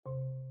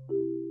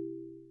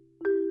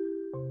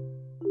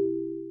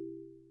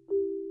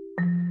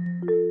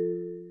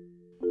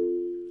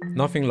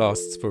Nothing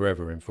lasts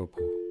forever in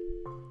football.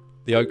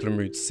 The Oakland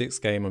Roots'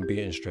 6-game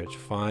unbeaten stretch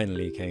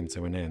finally came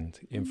to an end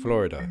in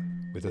Florida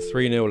with a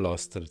 3-0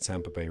 loss to the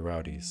Tampa Bay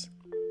Rowdies.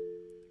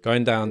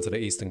 Going down to the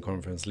Eastern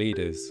Conference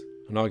leaders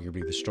and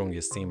arguably the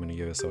strongest team in the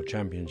USL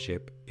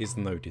Championship is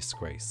no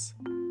disgrace.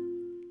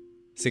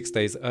 6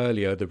 days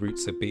earlier, the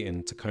Roots had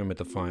beaten Tacoma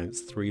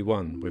Defiance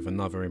 3-1 with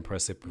another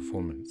impressive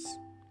performance.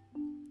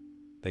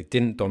 They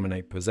didn't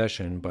dominate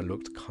possession but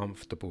looked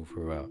comfortable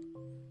throughout.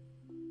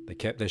 They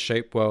kept their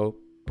shape well,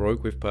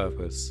 broke with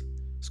purpose,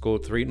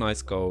 scored 3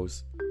 nice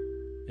goals,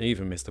 and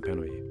even missed a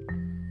penalty.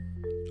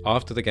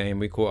 After the game,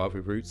 we caught up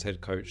with Roots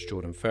head coach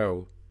Jordan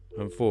Ferrell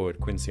and forward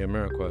Quincy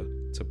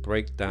Amarikwa to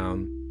break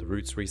down the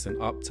Roots'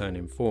 recent upturn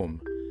in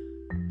form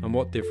and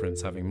what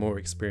difference having more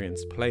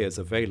experienced players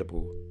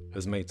available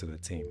has made to the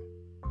team.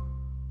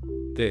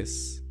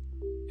 This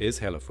is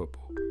Hella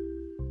Football.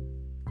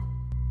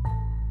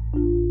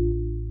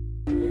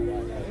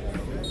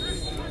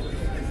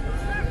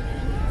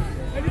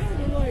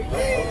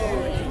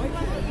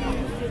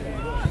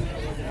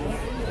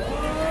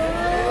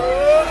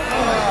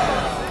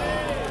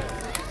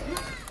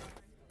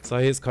 So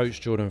here's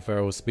Coach Jordan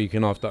Ferrell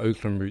speaking after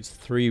Oakland Roots'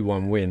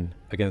 3-1 win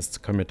against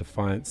Tacoma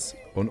Defiance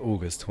on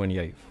August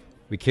 28th.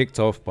 We kicked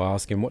off by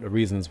asking what the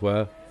reasons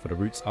were for the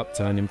Roots'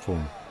 upturn in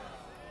form.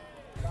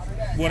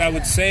 What I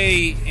would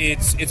say,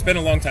 it's been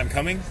a long time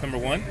coming, number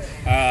one.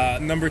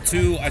 Number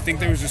two, I think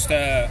there was just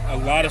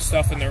a lot of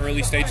stuff in the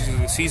early stages of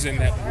the season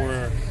that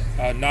were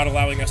not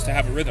allowing us to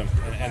have a rhythm.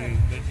 And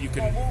you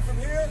can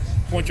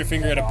point your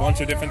finger at a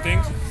bunch of different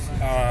things.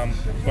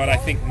 But I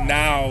think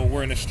now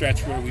we're in a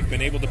stretch where we've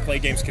been able to play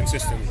games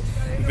consistently.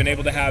 We've been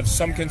able to have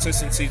some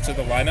consistency to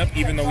the lineup,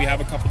 even though we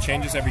have a couple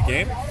changes every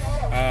game.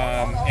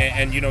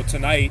 And you know,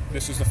 tonight,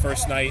 this is the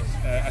first night,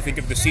 I think,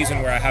 of the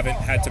season where I haven't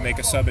had to make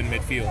a sub in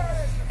midfield.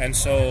 And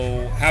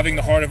so having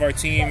the heart of our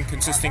team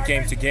consistent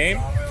game to game,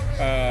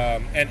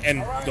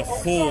 and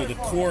the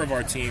core of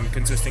our team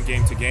consistent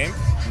game to game,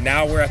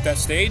 now we're at that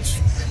stage.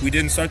 We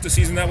didn't start the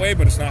season that way,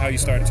 but it's not how you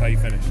start, it's how you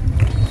finish.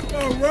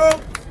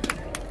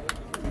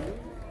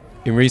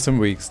 In recent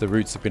weeks, the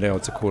Roots have been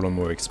able to call on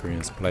more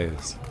experienced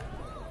players.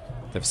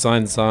 They've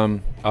signed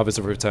some, others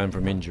have returned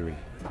from injury.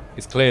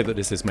 It's clear that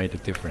this has made a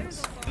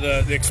difference.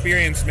 The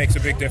experience makes a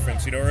big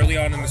difference. You know, early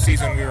on in the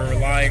season, we were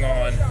relying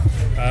on,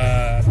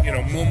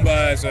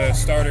 Mumba as a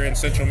starter in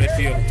central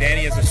midfield,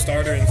 Danny as a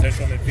starter in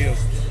central midfield,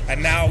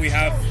 and now we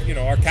have,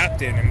 our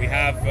captain, and we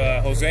have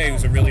Jose,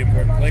 who's a really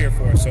important player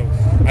for us. So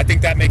I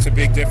think that makes a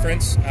big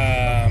difference,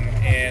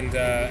 and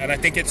I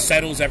think it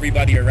settles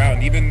everybody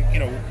around. Even,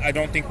 I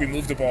don't think we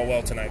moved the ball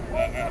well tonight.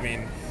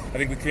 I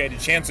think we created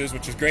chances,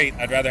 which is great.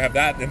 I'd rather have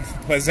that than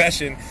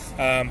possession.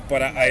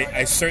 But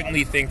I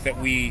certainly think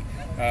that the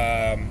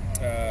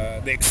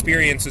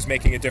experience is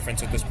making a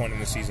difference at this point in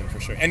the season for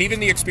sure. And even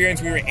the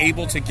experience we were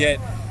able to get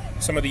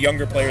some of the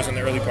younger players in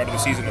the early part of the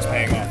season is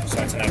paying off,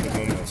 besides tonight with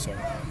Mumba. So.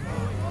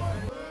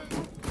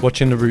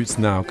 Watching the Roots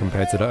now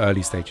compared to the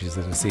early stages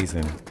of the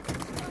season,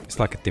 it's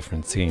like a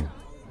different team.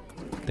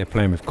 They're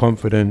playing with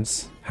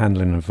confidence,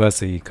 handling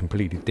adversity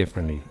completely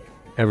differently.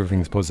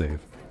 Everything's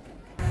positive.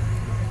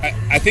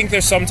 I think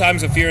there's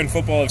sometimes a fear in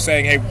football of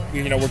saying, hey,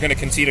 we're going to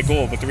concede a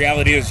goal, but the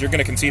reality is you're going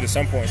to concede at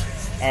some point.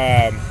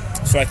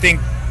 So I think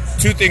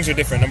two things are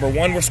different. Number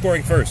one, we're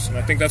scoring first, and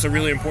I think that's a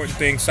really important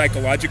thing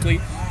psychologically.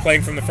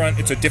 Playing from the front,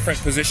 it's a different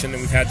position than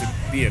we've had to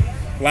be in.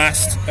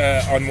 Last,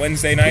 on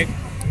Wednesday night,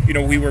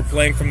 we were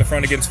playing from the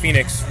front against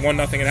Phoenix, 1-0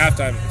 at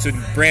halftime. It's a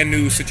brand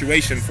new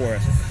situation for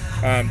us.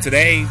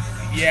 Today,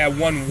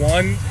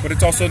 1-1, but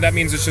it's also, that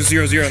means it's just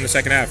 0-0 in the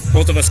second half.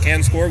 Both of us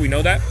can score, we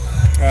know that,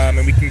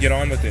 and we can get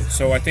on with it.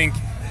 So I think,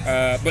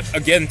 but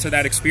again, to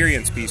that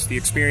experience piece, the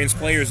experienced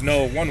players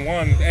know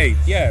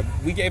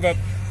 1-1,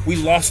 we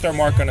lost our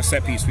mark on a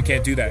set piece. We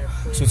can't do that.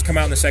 So let's come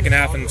out in the second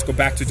half and let's go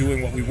back to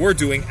doing what we were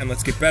doing, and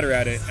let's get better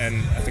at it, and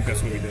I think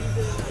that's what we did.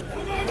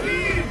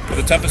 But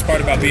the toughest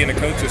part about being a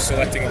coach is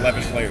selecting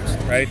 11 players,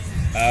 right?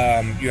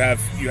 You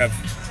have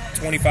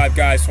 25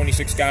 guys,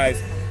 26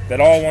 guys that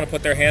all want to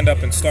put their hand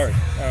up and start.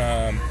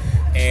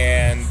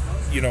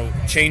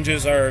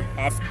 Changes are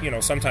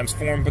sometimes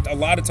formed, but a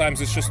lot of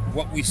times it's just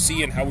what we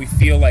see and how we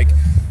feel like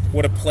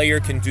what a player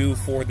can do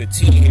for the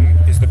team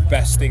is the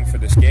best thing for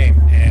this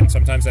game. And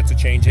sometimes that's a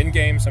change in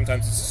game,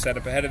 sometimes it's a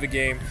setup ahead of the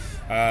game.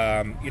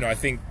 I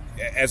think,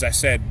 as I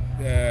said,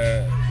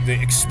 the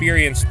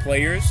experienced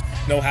players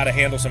know how to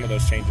handle some of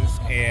those changes.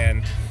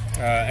 And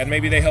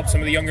maybe they help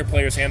some of the younger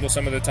players handle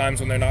some of the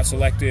times when they're not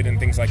selected and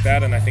things like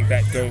that. And I think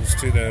that goes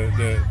to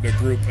the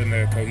group and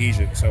the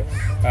cohesion. So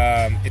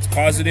it's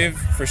positive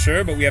for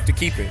sure, but we have to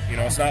keep it.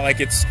 It's not like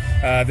it's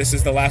this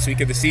is the last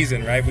week of the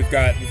season, right? We've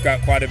got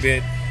quite a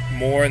bit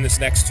more in this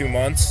next 2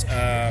 months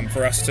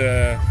for us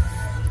to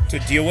to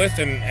deal with,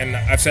 and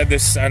I've said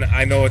this, and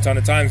I know a ton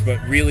of times, but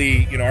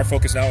really, our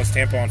focus now is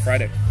Tampa on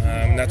Friday.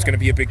 And that's going to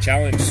be a big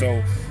challenge.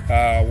 So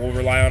we'll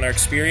rely on our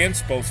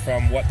experience, both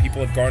from what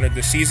people have garnered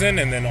this season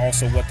and then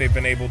also what they've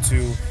been able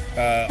to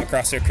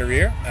across their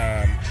career.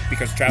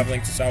 Because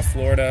traveling to South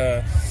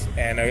Florida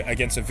and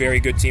against a very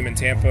good team in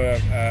Tampa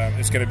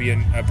is going to be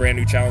a brand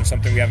new challenge,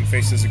 something we haven't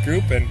faced as a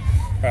group.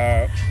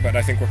 But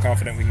I think we're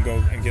confident we can go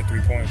and get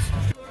 3 points.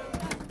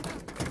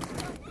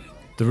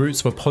 The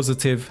Roots were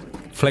positive,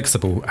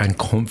 flexible and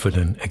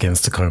confident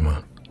against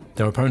Tacoma.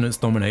 Their opponents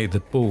dominated the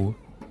ball,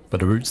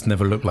 but the Roots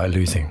never looked like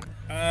losing.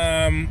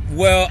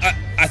 Well,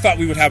 I thought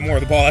we would have more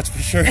of the ball, that's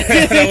for sure.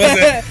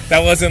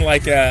 that wasn't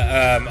like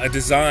a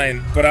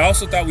design, but I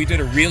also thought we did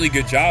a really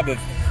good job of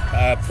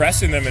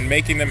pressing them and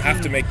making them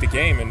have to make the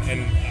game.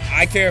 And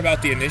I care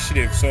about the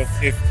initiative. So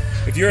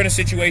if you're in a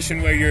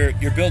situation where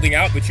you're building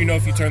out, but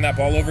if you turn that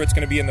ball over, it's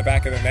going to be in the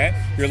back of the net,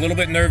 you're a little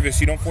bit nervous.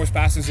 You don't force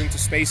passes into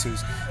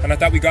spaces. And I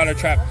thought we got our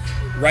trap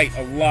right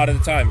a lot of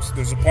the times.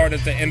 There's a part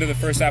at the end of the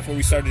first half where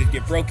we started to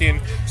get broken,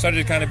 started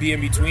to kind of be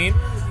in between.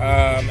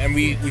 And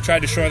we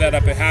tried to shore that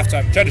up at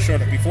halftime. Tried to shore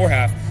it up before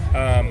half.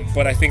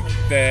 But I think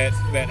that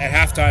at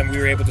halftime we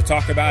were able to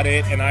talk about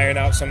it and iron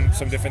out some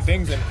different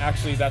things. And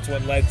actually that's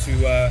what led to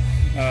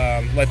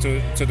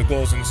the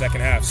goals in the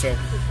second half. So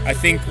I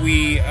think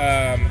we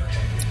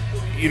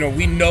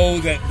know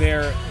that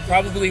they're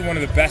probably one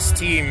of the best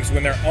teams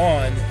when they're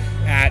on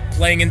at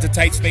playing into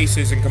tight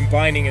spaces and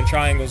combining in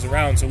triangles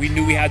around. So we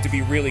knew we had to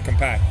be really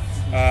compact.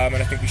 And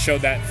I think we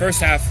showed that first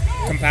half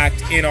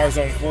compact in our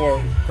zone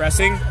 4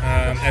 pressing.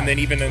 And then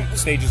even in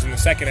stages in the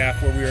second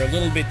half where we were a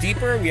little bit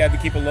deeper, we had to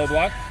keep a low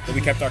block, but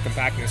we kept our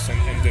compactness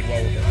and did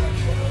well with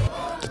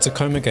it. The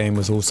Tacoma game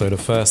was also the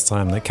first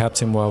time that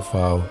Captain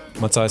Wildfowl,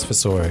 Matías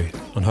Fesore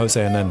and Jose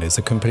Hernandez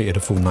had completed a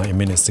full 90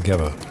 minutes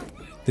together.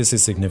 This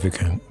is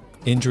significant.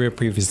 Injury had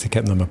previously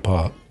kept them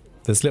apart.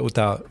 There's little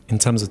doubt, in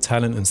terms of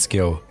talent and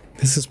skill,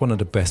 this is one of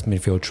the best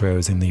midfield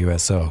trios in the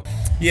USL.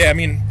 Yeah, I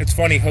mean, it's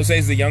funny.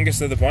 Jose's the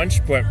youngest of the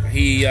bunch, but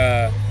he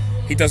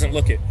doesn't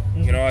look it.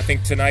 I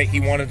think tonight he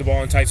wanted the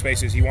ball in tight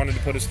spaces. He wanted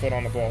to put his foot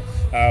on the ball.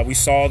 We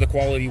saw the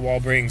quality Wall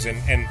brings,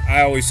 and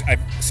I've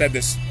said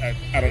this,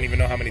 I don't even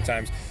know how many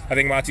times. I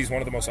think Mati's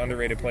one of the most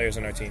underrated players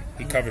on our team.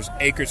 He covers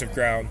acres of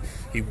ground.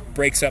 He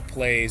breaks up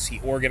plays.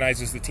 He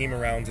organizes the team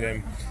around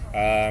him.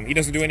 He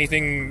doesn't do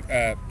anything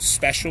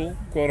special,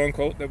 quote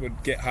unquote, that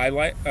would get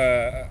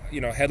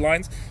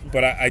headlines.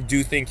 But I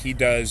do think he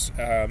does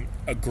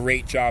a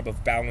great job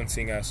of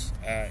balancing us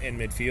in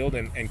midfield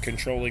and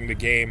controlling the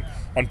game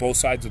on both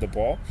sides of the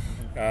ball.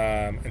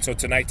 And so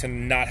tonight, to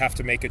not have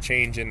to make a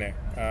change in there,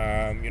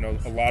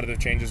 a lot of the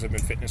changes have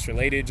been fitness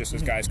related, just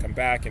as guys come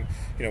back. And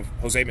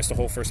Jose missed the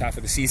whole first half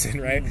of the season,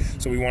 right?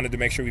 So we wanted to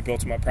make sure we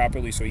built him up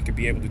properly so he could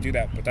be able to do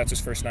that. But that's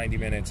his first 90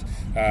 minutes,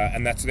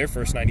 and that's their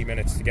first 90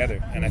 minutes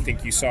together. And I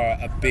think you saw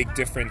a big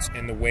difference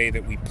in the way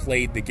that we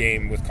played the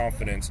game with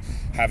confidence,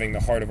 having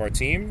the heart of our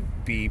team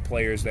be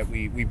players that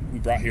we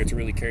brought here to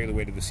really carry the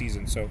weight of the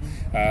season. So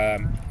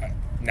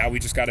now we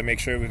just got to make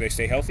sure they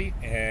stay healthy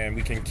and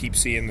we can keep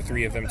seeing the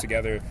 3 of them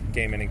together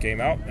game in and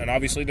game out. And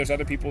obviously there's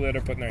other people that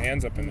are putting their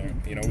hands up in there.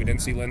 We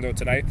didn't see Lindo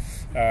tonight,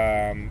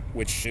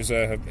 which is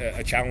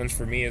a challenge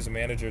for me as a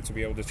manager to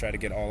be able to try to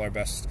get all our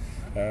best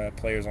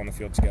players on the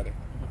field together.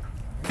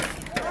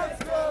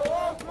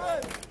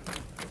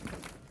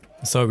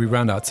 So we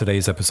round out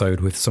today's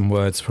episode with some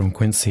words from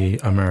Quincy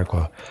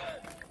Amarikwa,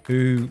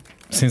 who,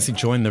 since he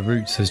joined the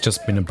Roots, has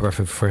just been a breath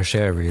of fresh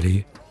air,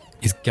 really.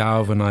 He's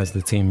galvanised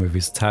the team with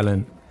his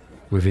talent,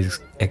 with his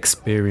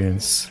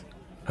experience.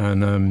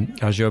 And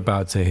as you're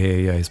about to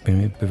hear, he's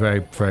been very,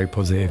 very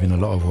positive in a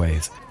lot of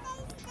ways.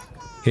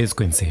 Here's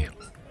Quincy.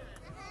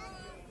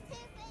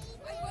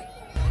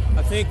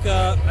 I think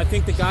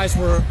the guys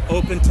were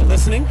open to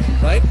listening,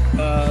 right?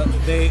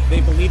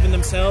 They believe in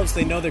themselves.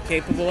 They know they're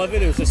capable of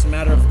it. It was just a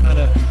matter of kind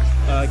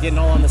of getting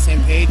all on the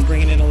same page,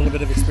 bringing in a little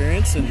bit of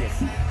experience, and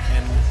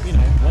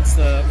once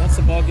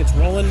the ball gets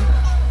rolling,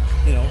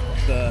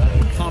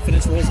 the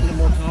confidence rolls into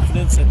more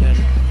confidence, and then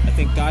I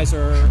think guys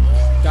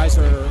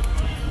are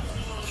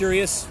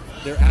curious.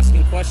 They're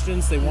asking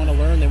questions. They want to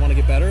learn. They want to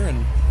get better,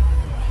 and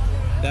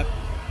that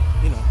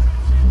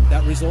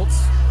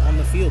results on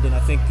the field. And I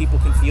think people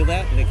can feel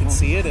that, and they can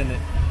see it, and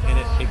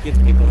it gets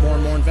people more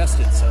and more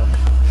invested. So.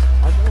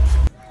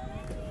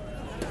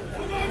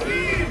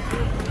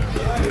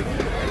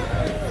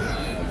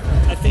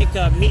 I think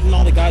meeting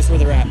all the guys where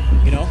they're at.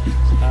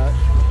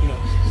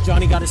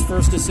 Johnny got his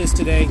first assist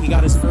today. He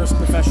got his first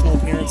professional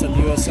appearance at the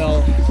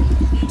USL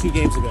 2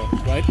 games ago,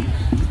 right?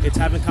 It's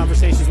having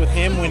conversations with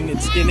him when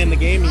it's getting in the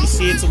game and you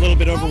see it's a little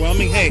bit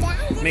overwhelming. Hey,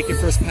 make your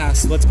first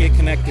pass. Let's get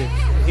connected.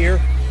 Here,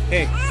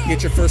 hey,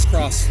 get your first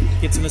cross.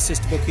 Get some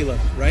assist to Bokila,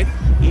 right?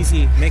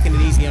 Easy, making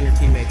it easy on your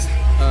teammates.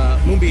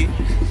 Mumbi,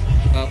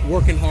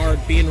 working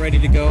hard, being ready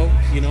to go.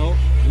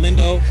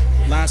 Lindo,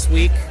 last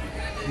week,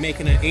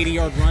 making an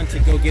 80-yard run to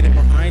go get him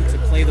behind, to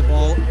play the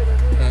ball,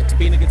 to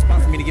be in a good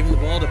spot for me to give him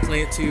the ball, to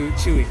play it to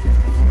Chewy.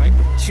 All right?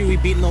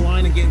 Chewy beating the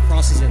line and getting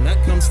crosses in.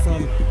 That comes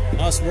from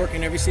us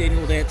working every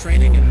single day at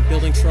training and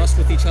building trust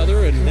with each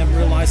other, and them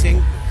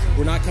realizing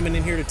we're not coming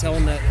in here to tell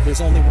them that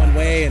there's only one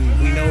way and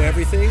we know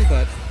everything,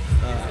 but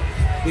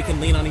we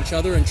can lean on each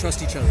other and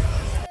trust each other.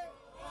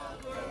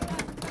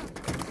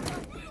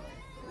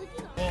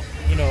 Well,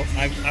 you know,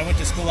 I went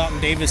to school out in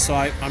Davis, so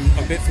I'm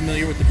a bit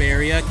familiar with the Bay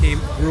Area.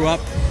 Grew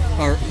up,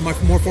 or my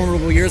more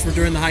formidable years were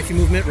during the hyphy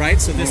movement, right?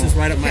 So this is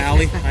right up my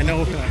alley. I know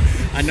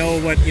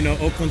what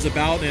Oakland's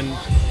about, and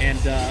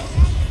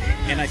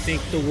I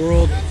think the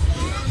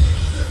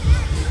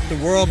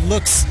world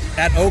looks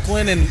at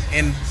Oakland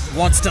and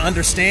wants to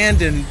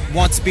understand and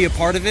wants to be a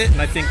part of it.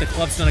 And I think the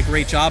club's done a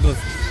great job of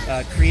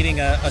creating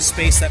a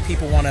space that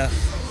people want to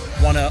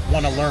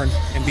learn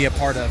and be a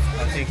part of.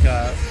 I think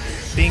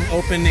being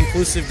open,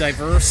 inclusive,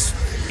 diverse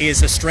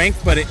is a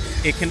strength, but it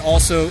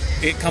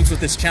comes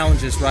with its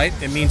challenges, right?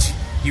 It means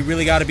you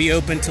really got to be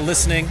open to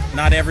listening.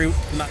 Not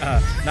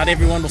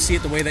everyone will see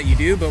it the way that you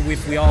do, but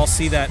if we all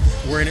see that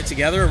we're in it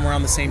together and we're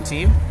on the same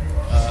team,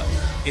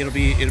 it'll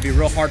be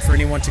real hard for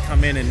anyone to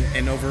come in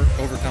and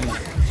overcome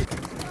that.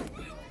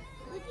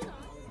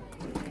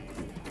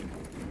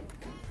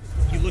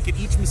 You look at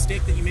each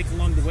mistake that you make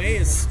along the way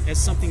as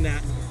something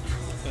that,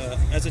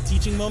 as a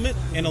teaching moment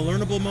and a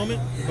learnable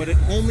moment, but it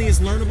only is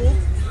learnable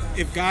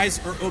if guys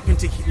are open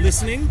to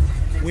listening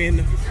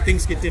when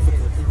things get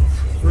difficult.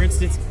 For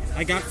instance,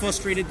 I got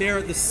frustrated there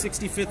at the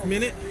 65th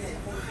minute,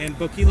 and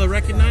Bokila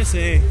recognized,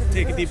 hey,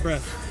 take a deep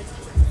breath.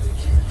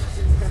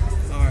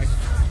 All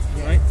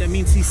right? That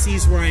means he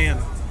sees where I am,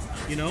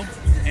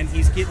 and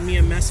he's getting me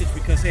a message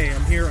because, hey,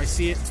 I'm here, I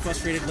see it, it's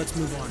frustrated, let's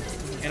move on.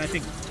 And I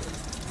think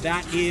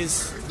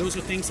those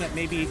are things that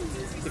maybe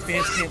the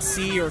fans can't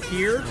see or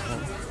hear,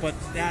 but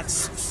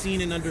that's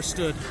seen and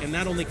understood, and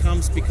that only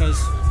comes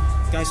because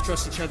guys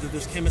trust each other.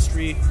 There's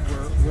chemistry.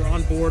 We're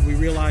on board. We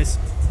realize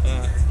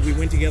we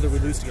win together, we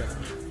lose together.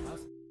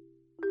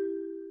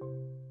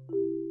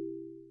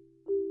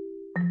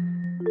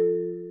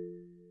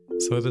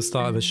 So at the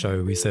start of the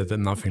show, we said that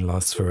nothing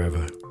lasts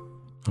forever.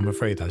 I'm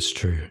afraid that's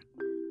true.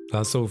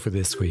 That's all for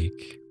this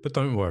week, but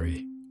don't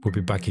worry, we'll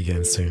be back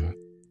again soon.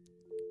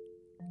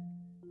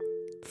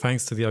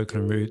 Thanks to the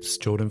Oakland Roots,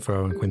 Jordan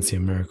Farrell and Quincy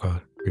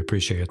America. We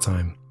appreciate your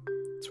time.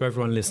 To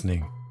everyone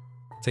listening,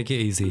 take it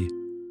easy,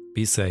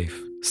 be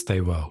safe, stay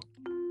well.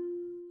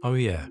 Oh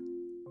yeah,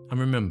 and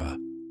remember,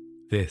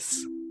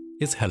 this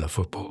is hella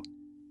football.